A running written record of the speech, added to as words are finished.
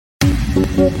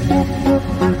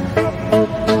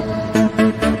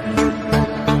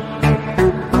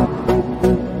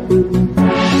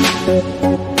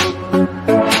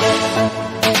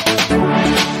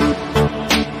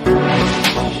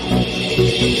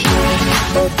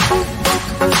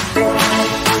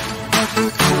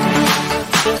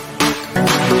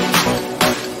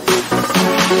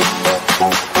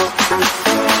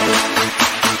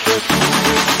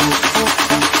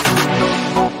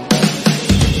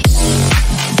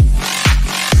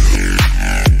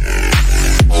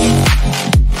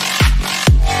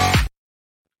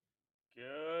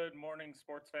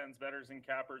Bettors and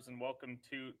cappers, and welcome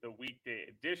to the weekday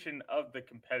edition of the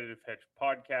Competitive Hedge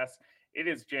podcast. It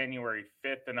is January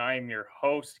 5th, and I am your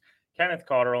host, Kenneth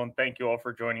Cotterill, and thank you all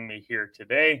for joining me here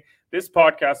today. This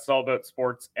podcast is all about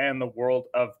sports and the world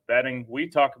of betting. We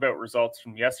talk about results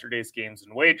from yesterday's games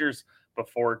and wagers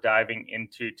before diving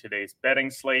into today's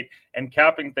betting slate and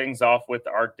capping things off with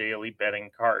our daily betting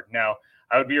card. Now,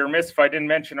 I would be remiss if I didn't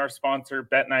mention our sponsor,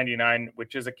 Bet99,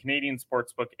 which is a Canadian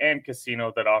sportsbook and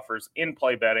casino that offers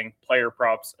in-play betting, player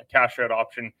props, a cash-out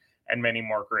option, and many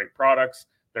more great products.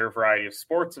 There are a variety of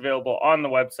sports available on the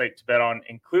website to bet on,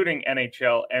 including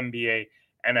NHL, NBA,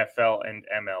 NFL, and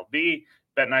MLB.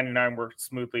 Bet99 works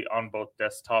smoothly on both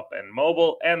desktop and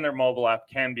mobile, and their mobile app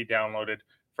can be downloaded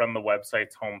from the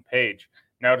website's homepage.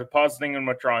 Now, depositing and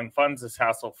withdrawing funds is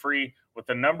hassle-free with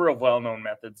a number of well-known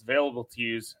methods available to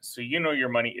use, so you know your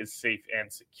money is safe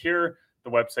and secure.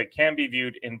 The website can be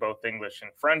viewed in both English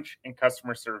and French, and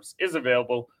customer service is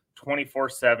available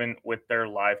 24/7 with their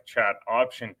live chat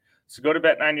option. So go to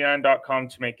bet99.com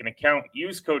to make an account.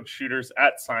 Use code SHOOTERS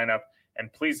at sign-up,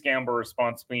 and please gamble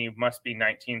responsibly. You must be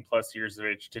 19 plus years of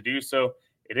age to do so.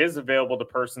 It is available to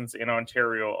persons in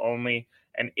Ontario only.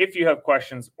 And if you have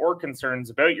questions or concerns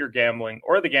about your gambling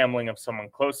or the gambling of someone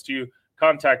close to you,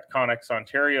 contact Connex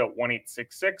Ontario at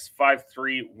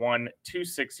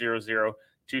 1-866-531-2600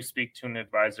 to speak to an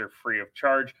advisor free of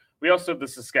charge. We also have the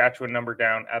Saskatchewan number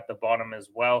down at the bottom as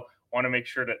well. Want to make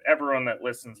sure that everyone that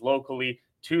listens locally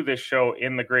to this show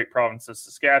in the great province of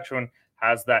Saskatchewan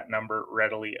has that number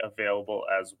readily available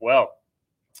as well.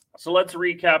 So let's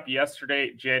recap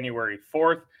yesterday, January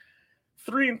 4th.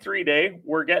 3-3 day.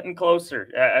 We're getting closer.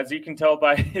 As you can tell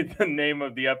by the name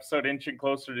of the episode, inching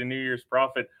closer to New Year's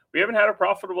profit. We haven't had a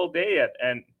profitable day yet,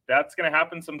 and that's going to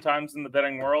happen sometimes in the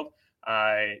betting world.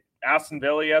 Aston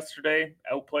Villa yesterday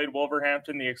outplayed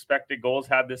Wolverhampton. The expected goals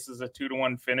had this as a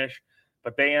 2-1 finish,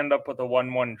 but they end up with a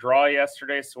 1-1 draw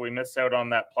yesterday, so we missed out on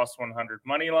that plus 100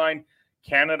 money line.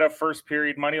 Canada first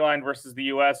period money line versus the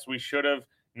U.S. We should have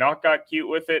not got cute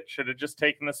with it. Should have just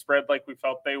taken the spread like we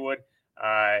felt they would.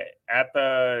 At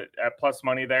plus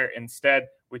money there. Instead,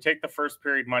 we take the first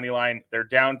period money line. They're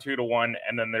down 2-1,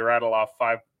 and then they rattle off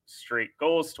 5 straight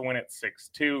goals to win it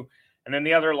 6-2. And then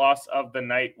the other loss of the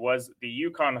night was the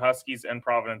Yukon Huskies and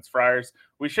Providence Friars.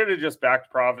 We should have just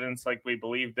backed Providence like we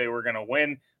believed they were going to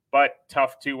win, but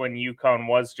tough too when Yukon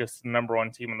was just the number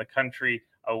one team in the country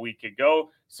a week ago.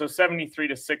 So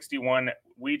 73-61,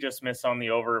 we just miss on the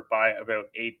over by about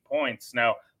 8 points.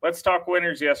 Now, let's talk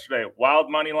winners yesterday. Wild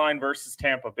money line versus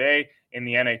Tampa Bay in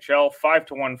the NHL.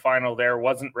 5-1 final there.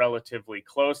 Wasn't relatively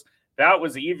close. That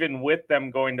was even with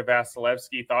them going to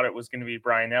Vasilevsky. Thought it was going to be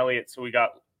Brian Elliott, so we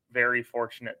got very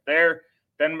fortunate there.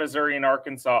 Then Missouri and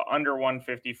Arkansas under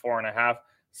 154.5.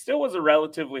 Still was a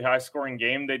relatively high-scoring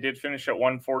game. They did finish at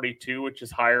 142, which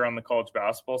is higher on the college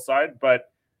basketball side, but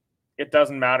it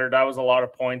doesn't matter. That was a lot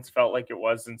of points. Felt like it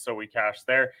was, and so we cashed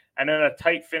there. And then a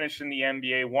tight finish in the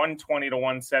NBA,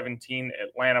 120-117.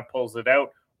 Atlanta pulls it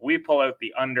out. We pull out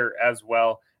the under as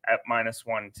well at minus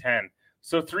 110.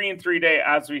 So 3-3 day,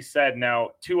 as we said.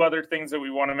 Now, 2 other things that we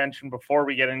want to mention before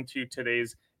we get into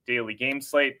today's daily game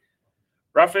slate.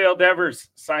 Rafael Devers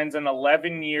signs an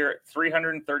 11-year,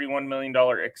 $331 million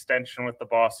extension with the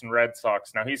Boston Red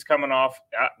Sox. Now, he's coming off,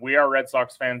 we are Red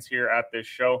Sox fans here at this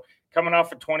show, coming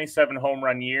off a 27 home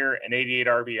run year, an 88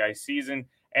 RBI season,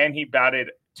 and he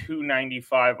batted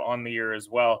 .295 on the year as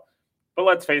well. But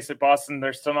let's face it, Boston,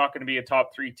 they're still not going to be a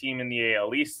top 3 team in the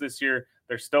AL East this year.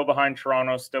 They're still behind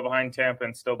Toronto, still behind Tampa,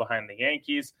 and still behind the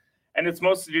Yankees. And it's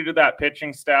mostly due to that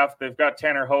pitching staff. They've got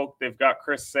Tanner Hoke, they've got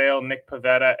Chris Sale, Nick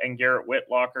Pivetta, and Garrett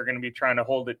Whitlock are going to be trying to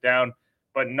hold it down,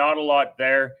 but not a lot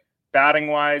there.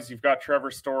 Batting-wise, you've got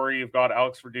Trevor Story, you've got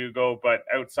Alex Verdugo, but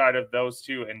outside of those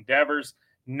two endeavors,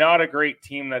 not a great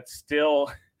team that's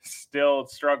still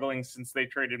struggling since they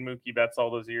traded Mookie Betts all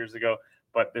those years ago,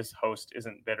 but this host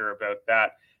isn't bitter about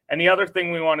that. And the other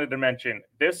thing we wanted to mention,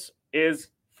 this is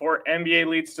for NBA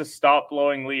leads to stop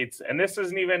blowing leads. And this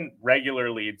isn't even regular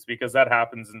leads because that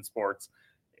happens in sports.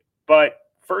 But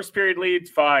first period leads,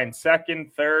 fine.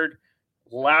 Second, third,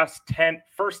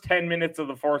 first 10 minutes of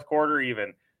the fourth quarter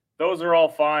even. Those are all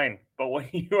fine. But when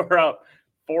you are up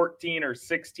 14 or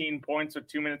 16 points with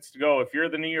 2 minutes to go, if you're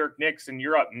the New York Knicks and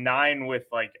you're up 9 with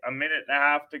like a minute and a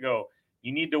half to go,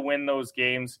 you need to win those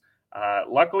games.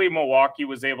 Luckily, Milwaukee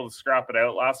was able to scrap it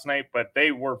out last night, but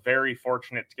they were very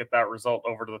fortunate to get that result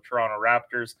over to the Toronto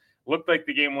Raptors. Looked like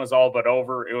the game was all but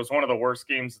over. It was one of the worst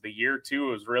games of the year, too.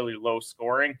 It was really low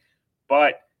scoring,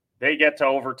 but they get to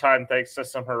overtime thanks to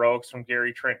some heroics from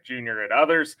Gary Trent Jr. and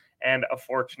others, and a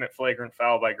fortunate flagrant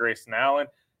foul by Grayson Allen.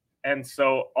 And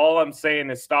so all I'm saying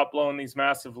is stop blowing these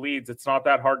massive leads. It's not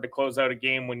that hard to close out a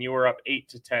game when you were up 8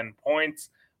 to 10 points,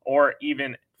 or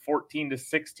even 14 to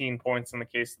 16 points in the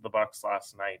case of the Bucks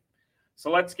last night. So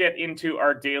let's get into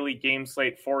our daily game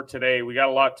slate for today. We got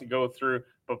a lot to go through,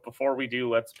 but before we do,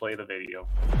 let's play the video.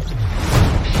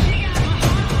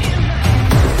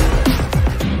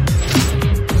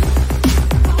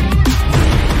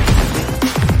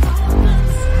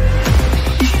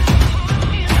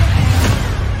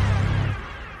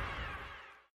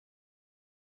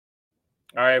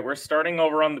 All right, we're starting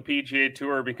over on the PGA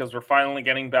Tour because we're finally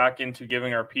getting back into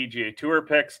giving our PGA Tour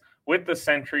picks with the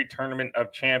Sentry Tournament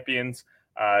of Champions.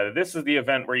 This is the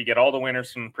event where you get all the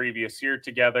winners from the previous year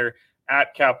together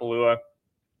at Kapalua,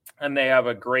 and they have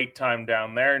a great time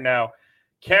down there. Now,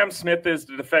 Cam Smith is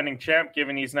the defending champ.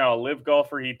 Given he's now a live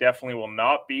golfer, he definitely will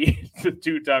not be the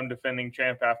two-time defending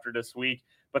champ after this week.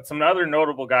 But some other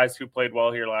notable guys who played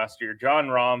well here last year, Jon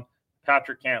Rahm,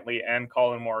 Patrick Cantlay, and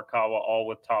Colin Morikawa, all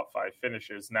with top 5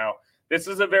 finishes. Now, this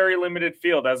is a very limited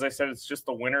field. As I said, it's just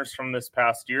the winners from this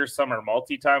past year. Some are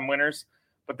multi-time winners.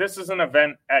 But this is an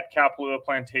event at Kapalua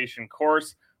Plantation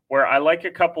Course where I like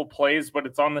a couple plays, but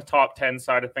it's on the top 10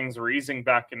 side of things. We're easing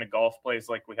back into golf plays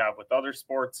like we have with other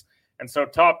sports. And so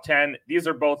top 10, these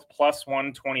are both plus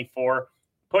 124.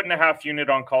 Putting a half unit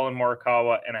on Colin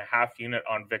Morikawa and a half unit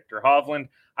on Victor Hovland.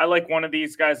 I like one of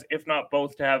these guys, if not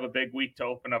both, to have a big week to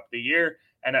open up the year.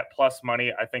 And at plus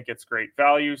money, I think it's great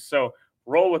value. So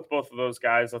roll with both of those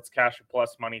guys. Let's cash a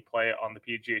plus money play on the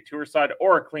PGA Tour side,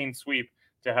 or a clean sweep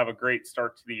to have a great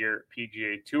start to the year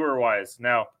PGA Tour wise.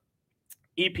 Now,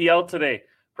 EPL today,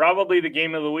 probably the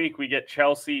game of the week. We get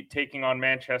Chelsea taking on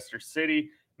Manchester City.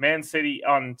 Man City,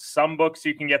 on some books,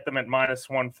 you can get them at minus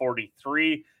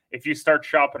 143. If you start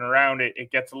shopping around,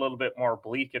 it gets a little bit more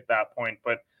bleak at that point.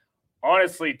 But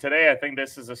honestly, today, I think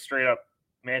this is a straight up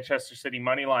Manchester City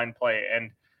money line play.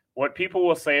 And what people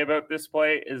will say about this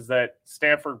play is that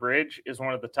Stamford Bridge is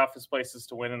one of the toughest places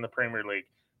to win in the Premier League.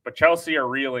 But Chelsea are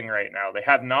reeling right now. They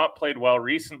have not played well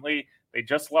recently. They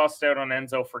just lost out on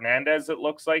Enzo Fernandez, it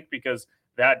looks like, because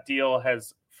that deal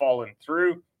has fallen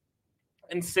through.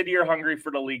 And City are hungry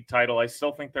for the league title. I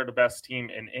still think they're the best team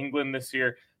in England this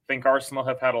year. I think Arsenal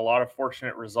have had a lot of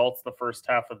fortunate results the first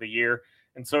half of the year.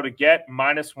 And so to get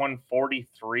minus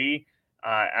 143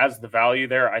 as the value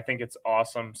there, I think it's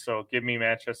awesome. So give me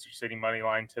Manchester City money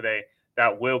line today.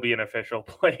 That will be an official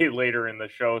play later in the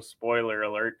show. Spoiler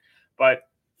alert. But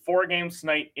 4 games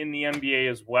tonight in the NBA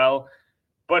as well.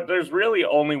 But there's really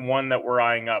only one that we're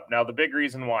eyeing up. Now, the big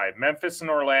reason why, Memphis and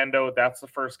Orlando, that's the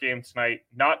first game tonight.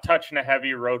 Not touching a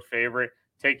heavy road favorite,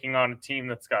 taking on a team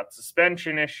that's got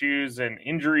suspension issues and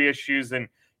injury issues. And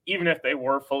even if they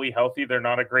were fully healthy, they're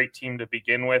not a great team to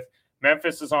begin with.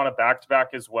 Memphis is on a back-to-back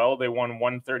as well. They won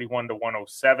 131 to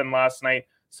 107 last night.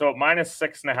 So minus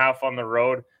 6.5 on the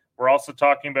road. We're also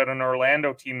talking about an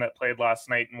Orlando team that played last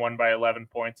night and won by 11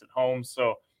 points at home.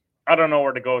 So I don't know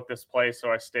where to go with this play,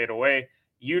 so I stayed away.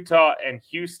 Utah and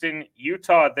Houston.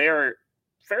 Utah, they're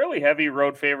fairly heavy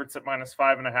road favorites at minus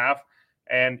 5.5.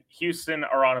 And Houston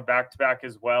are on a back-to-back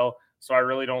as well. So I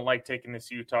really don't like taking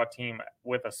this Utah team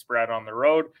with a spread on the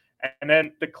road. And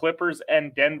then the Clippers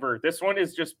and Denver. This one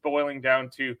is just boiling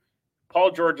down to Paul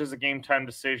George is a game-time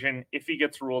decision. If he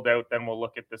gets ruled out, then we'll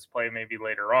look at this play maybe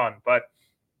later on. But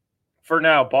for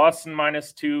now, Boston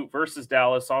minus 2 versus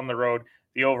Dallas on the road.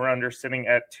 The over-under sitting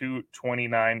at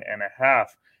 229.5.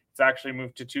 It's actually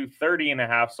moved to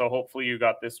 230.5, so hopefully you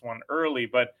got this one early.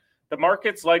 But the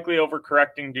market's likely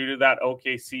overcorrecting due to that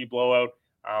OKC blowout.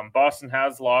 Boston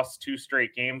has lost 2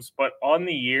 straight games, but on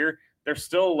the year, they're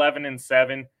still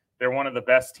 11-7. They're one of the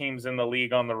best teams in the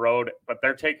league on the road, but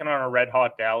they're taking on a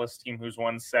red-hot Dallas team who's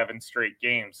won 7 straight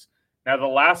games. Now, the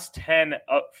last 10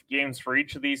 games for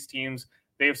each of these teams,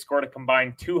 they've scored a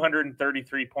combined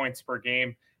 233 points per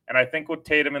game. And I think with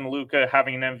Tatum and Luka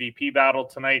having an MVP battle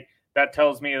tonight, that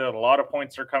tells me that a lot of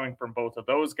points are coming from both of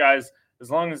those guys. As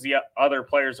long as the other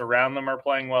players around them are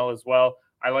playing well as well,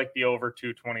 I like the over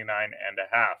 229.5.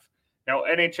 Now,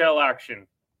 NHL action.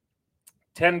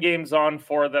 10 games on,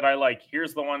 4 that I like.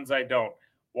 Here's the ones I don't.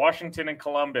 Washington and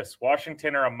Columbus.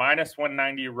 Washington are a minus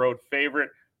 190 road favorite.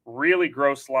 Really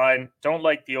gross line. Don't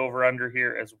like the over-under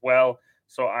here as well,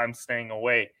 so I'm staying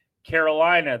away.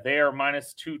 Carolina, they are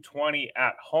minus 220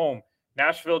 at home.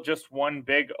 Nashville just won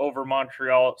big over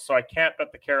Montreal, so I can't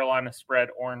bet the Carolina spread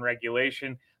or in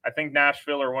regulation. I think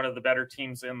Nashville are one of the better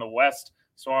teams in the West,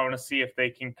 so I want to see if they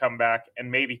can come back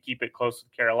and maybe keep it close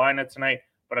with Carolina tonight,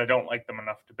 but I don't like them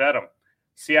enough to bet them.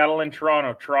 Seattle and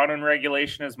Toronto. Toronto in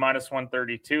regulation is minus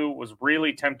 132. Was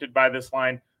really tempted by this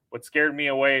line. What scared me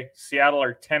away, Seattle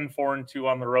are 10-4-2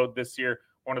 on the road this year,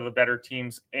 one of the better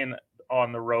teams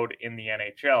on the road in the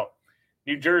NHL.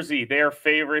 New Jersey, they are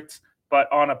favorites,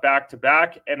 but on a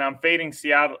back-to-back, and I'm fading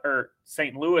Seattle or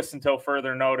St. Louis until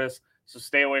further notice, so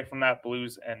stay away from that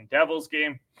Blues and Devils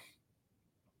game.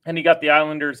 And you got the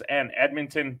Islanders and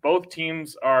Edmonton. Both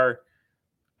teams are,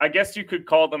 I guess you could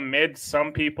call them mid.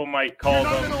 Some people might call them...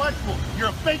 You're not intellectual. You're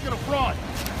a fake and a fraud.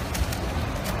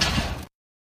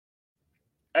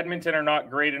 Edmonton are not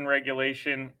great in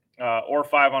regulation or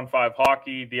 5-on-5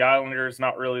 hockey. The Islanders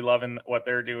not really loving what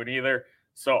they're doing either,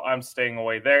 so I'm staying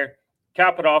away there.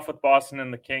 Cap it off with Boston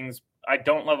and the Kings. I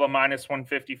don't love a minus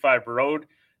 155 road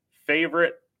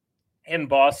favorite in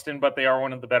Boston, but they are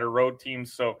one of the better road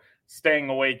teams, so staying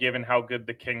away given how good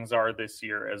the Kings are this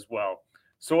year as well.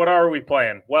 So what are we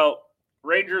playing? Well,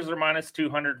 Rangers are minus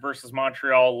 200 versus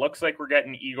Montreal. Looks like we're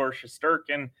getting Igor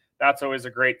Shesterkin. That's always a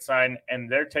great sign. And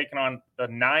they're taking on the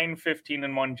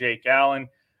 9-15-1 Jake Allen.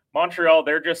 Montreal,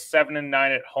 they're just 7-9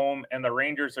 at home, and the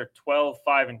Rangers are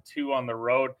 12-5-2 on the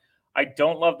road. I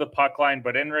don't love the puck line,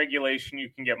 but in regulation, you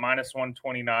can get minus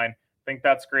 129. I think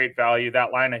that's great value.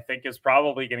 That line, I think, is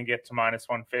probably going to get to minus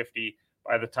 150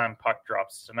 by the time puck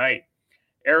drops tonight.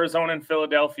 Arizona and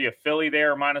Philadelphia. Philly, they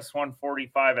are minus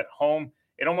 145 at home.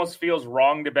 It almost feels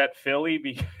wrong to bet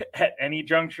Philly at any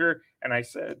juncture. And I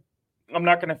said, I'm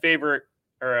not going to favor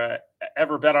or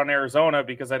ever bet on Arizona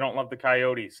because I don't love the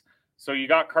Coyotes. So you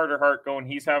got Carter Hart going.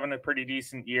 He's having a pretty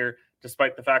decent year,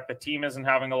 despite the fact the team isn't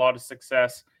having a lot of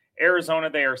success. Arizona,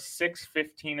 they are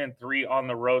 6-15-3 on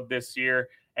the road this year,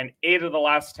 and 8 of the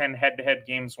last 10 head-to-head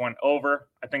games went over.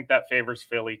 I think that favors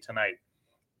Philly tonight.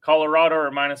 Colorado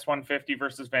are minus 150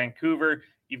 versus Vancouver.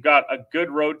 You've got a good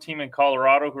road team in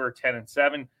Colorado who are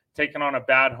 10-7, taking on a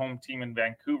bad home team in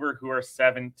Vancouver who are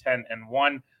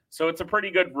 7-10-1. So it's a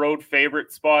pretty good road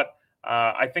favorite spot.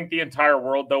 I think the entire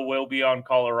world, though, will be on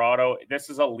Colorado. This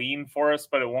is a lean for us,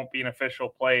 but it won't be an official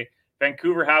play.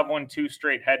 Vancouver have won 2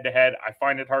 straight head-to-head. I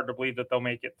find it hard to believe that they'll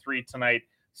make it 3 tonight,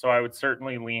 so I would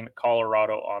certainly lean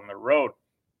Colorado on the road.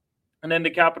 And then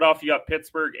to cap it off, you got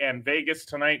Pittsburgh and Vegas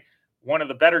tonight. One of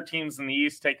the better teams in the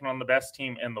East taking on the best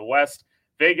team in the West.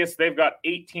 Vegas, they've got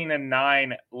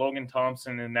 18-9 Logan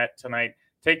Thompson in net tonight.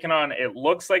 Taking on, it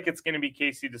looks like it's going to be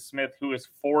Casey DeSmith, who is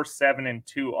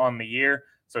 4-7-2 on the year.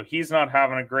 So he's not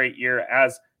having a great year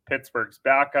as Pittsburgh's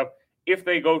backup. If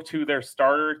they go to their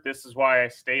starter, this is why I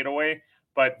stayed away.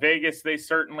 But Vegas, they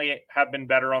certainly have been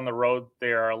better on the road.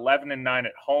 They are 11-9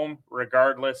 at home,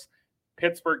 regardless.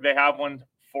 Pittsburgh, they have won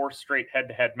 4 straight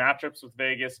head-to-head matchups with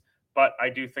Vegas. But I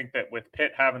do think that with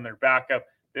Pitt having their backup,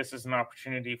 this is an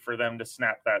opportunity for them to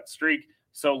snap that streak.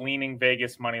 So leaning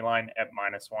Vegas money line at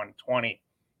minus 120.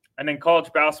 And then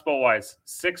college basketball-wise,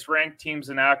 6 ranked teams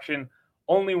in action.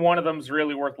 Only one of them is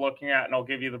really worth looking at, and I'll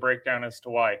give you the breakdown as to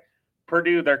why.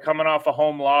 Purdue, they're coming off a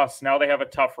home loss. Now they have a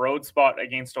tough road spot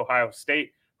against Ohio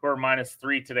State, who are minus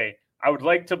 3 today. I would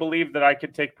like to believe that I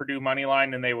could take Purdue money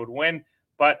line and they would win,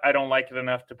 but I don't like it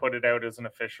enough to put it out as an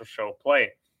official show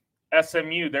play.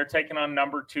 SMU, they're taking on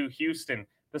number 2 Houston.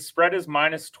 The spread is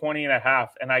minus 20.5,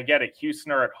 and I get it.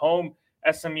 Houston are at home.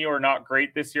 SMU are not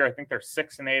great this year. I think they're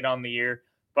 6-8 on the year,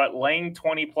 but laying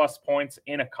 20-plus points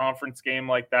in a conference game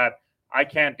like that, I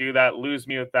can't do that. Lose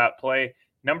me with that play.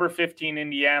 Number 15,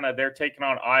 Indiana, they're taking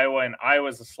on Iowa, and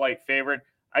Iowa's a slight favorite.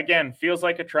 Again, feels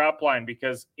like a trap line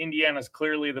because Indiana's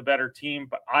clearly the better team,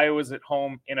 but Iowa's at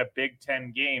home in a Big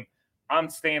Ten game. I'm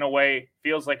staying away.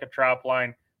 Feels like a trap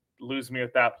line. Lose me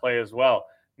with that play as well.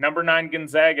 Number 9,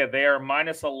 Gonzaga, they are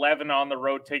minus 11 on the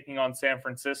road taking on San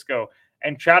Francisco.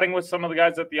 And chatting with some of the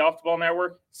guys at the Off the Ball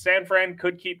Network, San Fran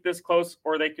could keep this close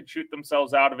or they could shoot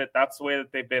themselves out of it. That's the way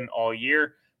that they've been all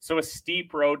year. So a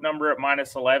steep road number at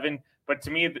minus 11. But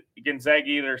to me, Gonzaga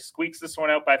either squeaks this one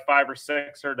out by 5 or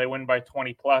 6 or they win by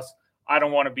 20-plus. I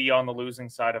don't want to be on the losing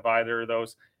side of either of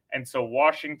those. And so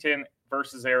Washington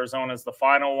versus Arizona is the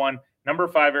final one. Number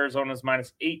 5, Arizona is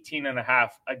minus 18.5.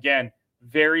 Again,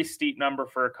 very steep number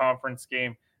for a conference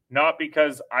game. Not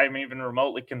because I'm even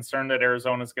remotely concerned that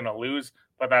Arizona is going to lose,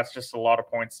 but that's just a lot of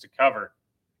points to cover.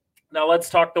 Now let's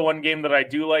talk the one game that I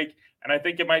do like, and I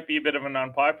think it might be a bit of an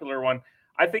unpopular one.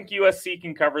 I think USC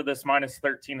can cover this minus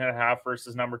 13.5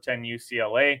 versus number 10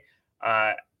 UCLA.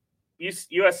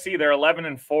 USC, they're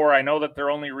 11-4. I know that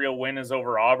their only real win is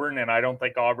over Auburn, and I don't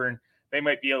think Auburn, they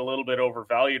might be a little bit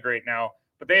overvalued right now.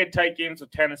 But they had tight games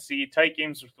with Tennessee, tight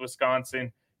games with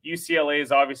Wisconsin. UCLA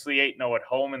is obviously 8-0 at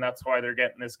home, and that's why they're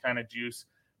getting this kind of juice.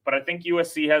 But I think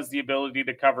USC has the ability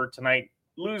to cover tonight,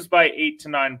 lose by 8 to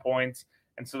 9 points,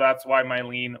 and so that's why my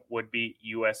lean would be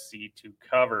USC to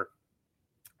cover.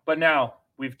 But now,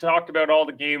 we've talked about all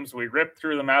the games. We ripped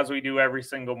through them as we do every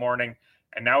single morning.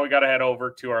 And now we got to head over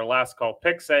to our last call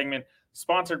pick segment,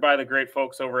 sponsored by the great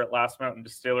folks over at Last Mountain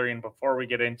Distillery. And before we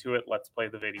get into it, let's play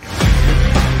the video.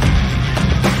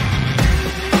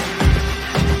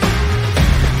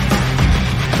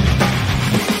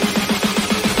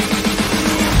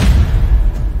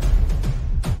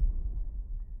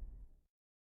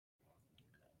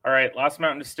 All right, Last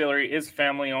Mountain Distillery is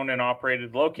family-owned and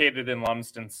operated, located in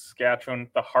Lumsden, Saskatchewan,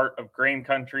 the heart of grain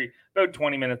country, about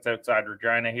 20 minutes outside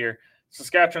Regina here.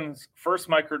 Saskatchewan's first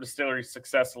micro-distillery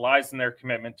success lies in their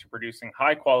commitment to producing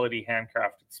high-quality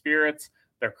handcrafted spirits.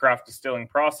 Their craft distilling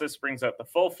process brings out the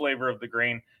full flavor of the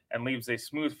grain and leaves a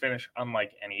smooth finish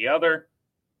unlike any other.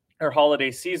 Their holiday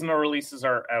seasonal releases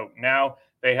are out now.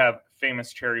 They have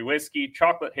famous cherry whiskey,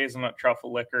 chocolate hazelnut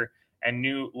truffle liquor, and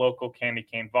new local candy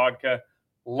cane vodka.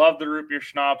 Love the root beer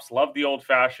schnapps, love the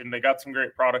old-fashioned. They got some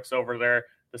great products over there.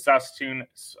 The Saskatoon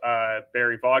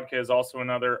berry vodka is also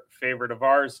another favorite of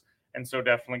ours. And so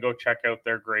definitely go check out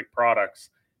their great products.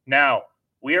 Now,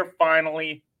 we are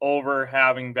finally over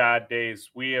having bad days.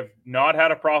 We have not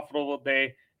had a profitable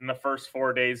day in the first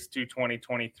 4 days to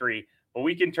 2023. But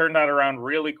we can turn that around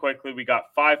really quickly. We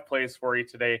got 5 plays for you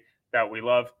today that we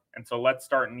love. And so let's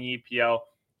start in the EPL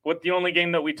with the only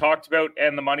game that we talked about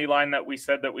and the money line that we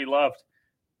said that we loved.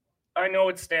 I know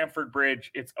it's Stamford Bridge.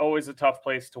 It's always a tough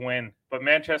place to win. But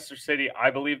Manchester City,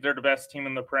 I believe they're the best team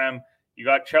in the Prem. You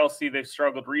got Chelsea. They've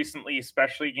struggled recently,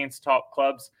 especially against top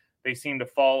clubs. They seem to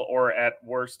fall or at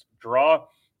worst draw.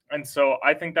 And so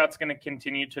I think that's going to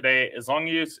continue today. As long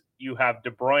as you have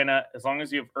De Bruyne, as long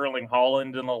as you have Erling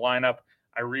Haaland in the lineup,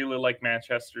 I really like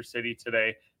Manchester City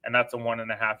today. And that's a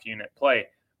 1.5 unit play.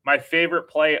 My favorite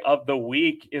play of the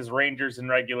week is Rangers in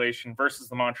regulation versus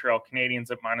the Montreal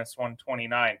Canadiens at minus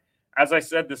 129. As I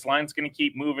said, this line's going to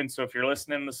keep moving. So if you're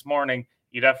listening this morning,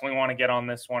 you definitely want to get on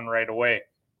this one right away.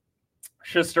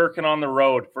 Shesterkin on the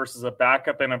road versus a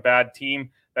backup and a bad team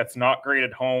that's not great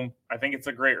at home. I think it's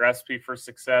a great recipe for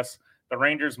success. The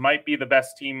Rangers might be the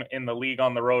best team in the league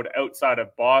on the road outside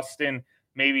of Boston,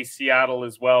 maybe Seattle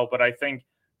as well, but I think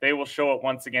they will show it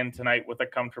once again tonight with a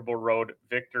comfortable road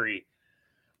victory.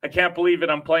 I can't believe it.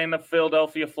 I'm playing the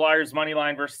Philadelphia Flyers money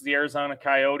line versus the Arizona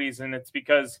Coyotes, and it's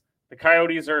because the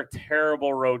Coyotes are a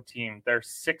terrible road team. They're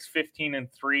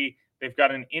 6-15-3. They've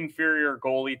got an inferior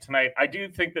goalie tonight. I do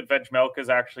think that Vejmelka is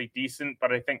actually decent,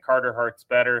 but I think Carter Hart's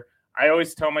better. I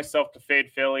always tell myself to fade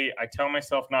Philly. I tell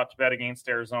myself not to bet against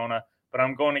Arizona, but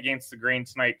I'm going against the grain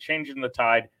tonight, changing the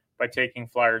tide by taking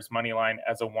Flyers money line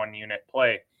as a 1 unit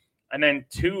play. And then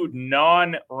 2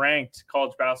 non-ranked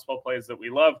college basketball plays that we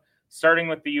love, starting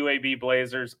with the UAB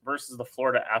Blazers versus the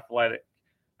Florida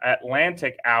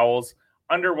Atlantic Owls,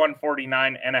 under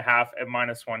 149.5 at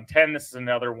minus 110. This is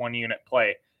another 1 unit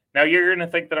play. Now, you're going to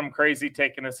think that I'm crazy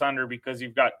taking this under because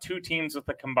you've got 2 teams with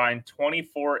a combined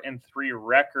 24-3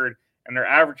 record, and they're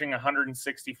averaging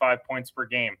 165 points per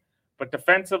game. But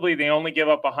defensively, they only give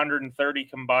up 130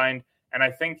 combined, and I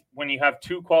think when you have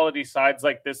 2 quality sides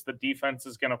like this, the defense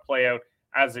is going to play out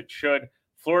as it should.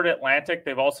 Florida Atlantic,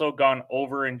 they've also gone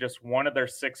over in just 1 of their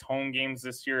 6 home games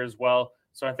this year as well,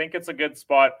 so I think it's a good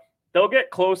spot. They'll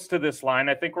get close to this line.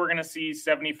 I think we're going to see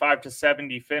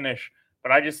 75-70 finish,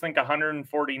 but I just think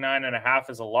 149.5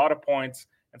 is a lot of points,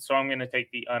 and so I'm going to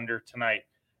take the under tonight.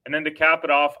 And then to cap it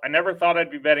off, I never thought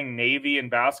I'd be betting Navy in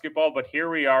basketball, but here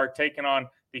we are taking on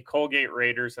the Colgate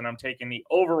Raiders, and I'm taking the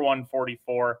over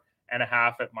 144.5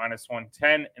 at minus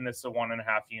 110, and this is a 1.5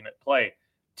 unit play.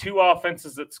 2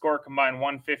 offenses that score combined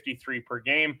 153 per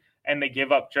game, and they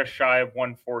give up just shy of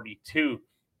 142.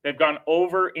 They've gone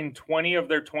over in 20 of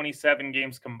their 27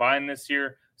 games combined this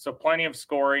year, so plenty of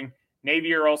scoring.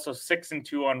 Navy are also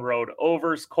 6-2 on road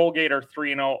overs. Colgate are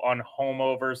 3-0 on home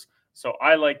overs. So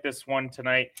I like this one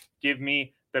tonight. Give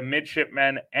me the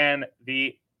Midshipmen and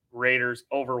the Raiders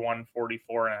over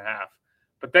 144.5.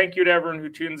 But thank you to everyone who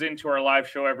tunes into our live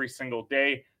show every single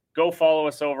day. Go follow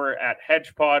us over at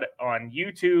HedgePod on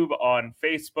YouTube, on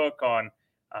Facebook, on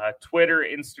Twitter,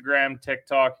 Instagram,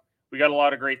 TikTok. We got a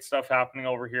lot of great stuff happening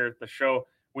over here at the show.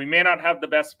 We may not have the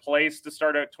best plays to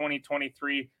start out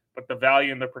 2023, but the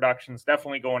value in the production is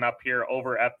definitely going up here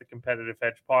over at the Competitive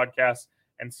Hedge Podcast.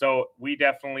 And so we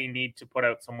definitely need to put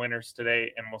out some winners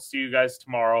today, and we'll see you guys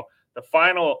tomorrow, the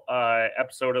final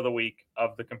episode of the week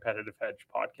of the Competitive Hedge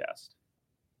podcast.